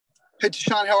Hey,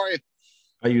 Tashaun, how are you?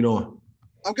 How you doing?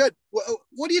 I'm good.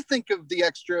 What do you think of the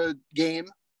extra game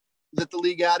that the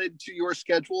league added to your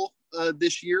schedule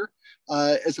this year?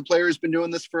 As a player who's been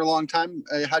doing this for a long time,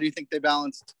 how do you think they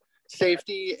balanced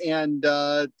safety and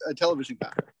a television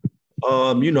guy?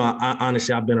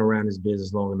 Honestly, I've been around this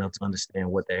business long enough to understand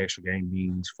what the extra game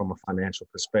means from a financial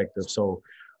perspective. So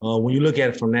when you look at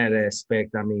it from that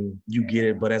aspect, I mean, you get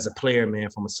it. But as a player,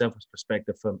 man, from a selfish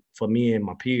perspective, for me and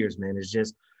my peers, man, it's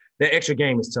just that extra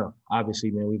game is tough.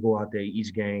 Obviously, man, we go out there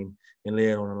each game and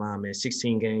lay it on the line, man.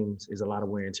 16 games is a lot of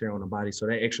wear and tear on the body. So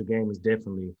that extra game is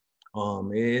definitely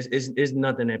it's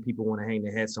nothing that people want to hang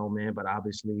their hats on, man. But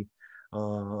obviously,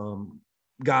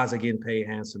 guys are getting paid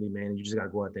handsomely, man. You just got to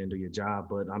go out there and do your job.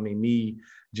 But I mean, me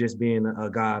just being a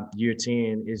guy year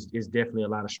 10 is definitely a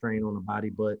lot of strain on the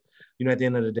body. But, at the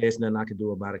end of the day, it's nothing I can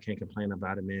do about it. Can't complain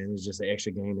about it, man. It's just an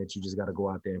extra game that you just got to go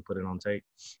out there and put it on tape.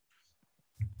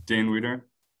 Dan Weider.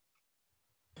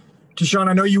 Tashaun,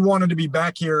 I know you wanted to be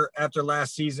back here after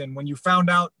last season. When you found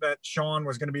out that Sean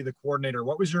was going to be the coordinator,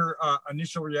 what was your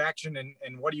initial reaction,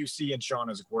 and what do you see in Sean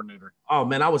as a coordinator? Oh,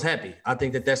 man, I was happy. I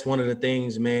think that's one of the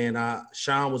things, man.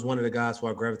 Sean was one of the guys who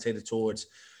I gravitated towards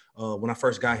when I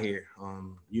first got here.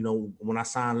 When I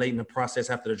signed late in the process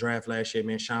after the draft last year,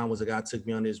 man, Sean was the guy who took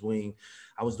me under his wing.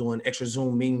 I was doing extra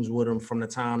Zoom meetings with him from the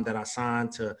time that I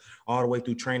signed to all the way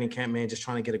through training camp, man, just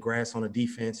trying to get a grasp on the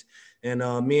defense. And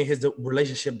me and his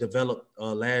relationship developed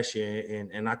last year,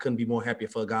 and I couldn't be more happier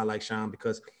for a guy like Sean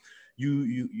because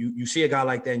you see a guy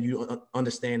like that and you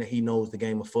understand that he knows the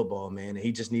game of football, man, and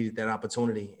he just needed that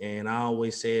opportunity. And I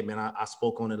always said, man, I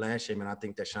spoke on it last year, man, I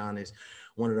think that Sean is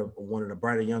one of the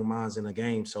brighter young minds in the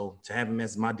game. So to have him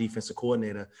as my defensive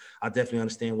coordinator, I definitely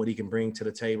understand what he can bring to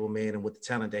the table, man, and with the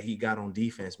talent that he got on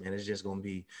defense, man, it's gonna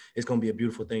be a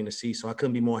beautiful thing to see. So I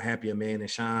couldn't be more happier, man. And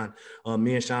Sean,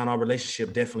 me and Sean, our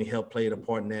relationship definitely helped play a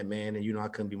part in that, man. And I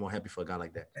couldn't be more happy for a guy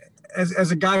like that.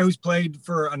 As a guy who's played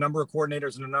for a number of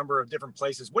coordinators in a number of different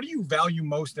places, what do you value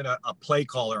most in a play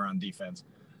caller on defense?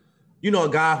 A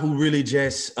guy who really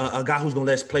just a guy who's gonna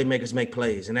let his playmakers make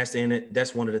plays, and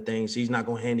that's one of the things. He's not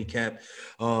gonna handicap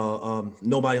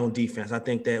nobody on defense. I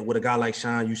think that with a guy like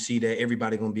Sean, you see that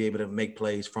everybody gonna be able to make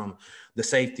plays, from the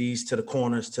safeties to the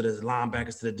corners to the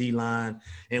linebackers to the D-line.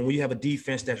 And when you have a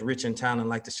defense that's rich in talent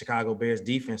like the Chicago Bears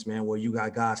defense, man, where you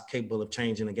got guys capable of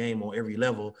changing the game on every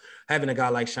level, having a guy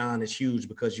like Sean is huge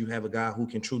because you have a guy who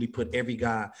can truly put every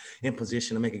guy in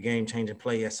position to make a game-changing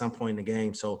play at some point in the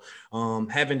game. So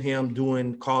having him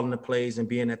calling the plays and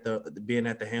being at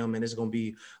the helm, and it's going to be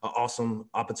an awesome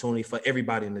opportunity for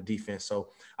everybody in the defense. So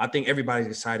I think everybody's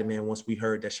excited, man, once we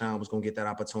heard that Sean was going to get that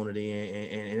opportunity,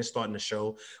 and it's starting to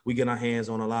show. We get our hands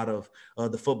on a lot of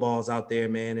the footballs out there,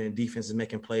 man, and defense is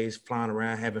making plays, flying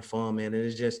around, having fun, man. And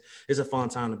it's a fun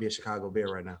time to be a Chicago Bear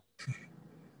right now.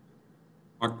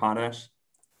 Mark Potash.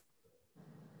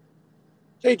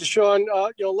 Hey, Tashaun,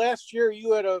 last year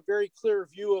you had a very clear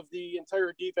view of the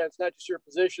entire defense, not just your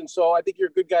position. So I think you're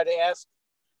a good guy to ask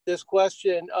this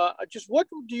question. Just what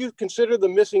do you consider the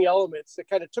missing elements that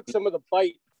kind of took some of the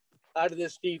bite out of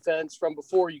this defense from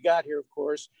before you got here, of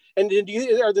course? And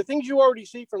are the things you already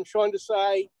see from Sean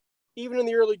Desai, even in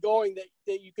the early going,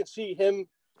 that you can see him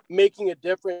making a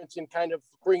difference in kind of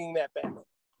bringing that back?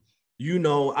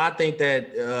 I think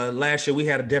that last year we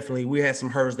had some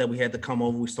hurdles that we had to come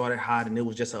over. We started hot, and it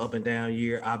was just an up and down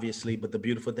year, obviously. But the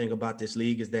beautiful thing about this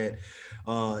league is that,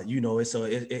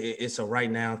 it's a right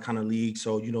now kind of league.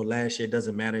 So, last year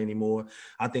doesn't matter anymore.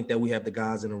 I think that we have the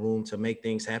guys in the room to make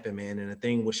things happen, man. And the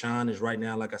thing with Sean is right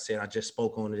now, like I said, I just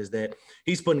spoke on it, is that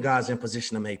he's putting guys in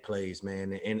position to make plays,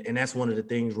 man. And that's one of the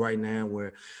things right now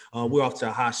where we're off to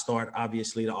a hot start.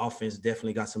 Obviously, the offense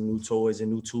definitely got some new toys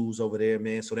and new tools over there,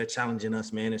 man. So that challenging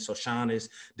us, man. And so Sean is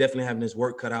definitely having his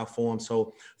work cut out for him.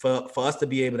 So for us to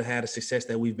be able to have the success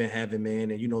that we've been having,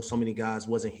 man, and so many guys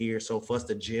wasn't here. So for us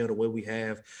to gel the way we have,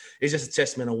 it's just a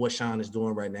testament of what Sean is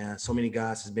doing right now. So many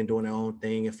guys has been doing their own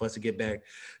thing, and for us to get back,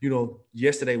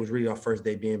 yesterday was really our first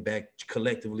day being back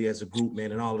collectively as a group,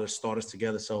 man, and all of the starters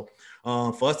together. So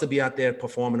for us to be out there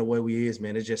performing the way we is,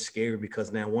 man, it's just scary,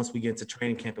 because now once we get into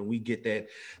training camp and we get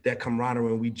that camaraderie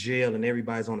and we gel and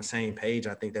everybody's on the same page,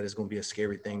 I think that it's going to be a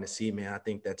scary thing to see, man. I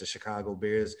think that the Chicago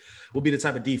Bears will be the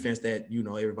type of defense that,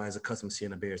 everybody's accustomed to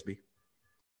seeing the Bears be.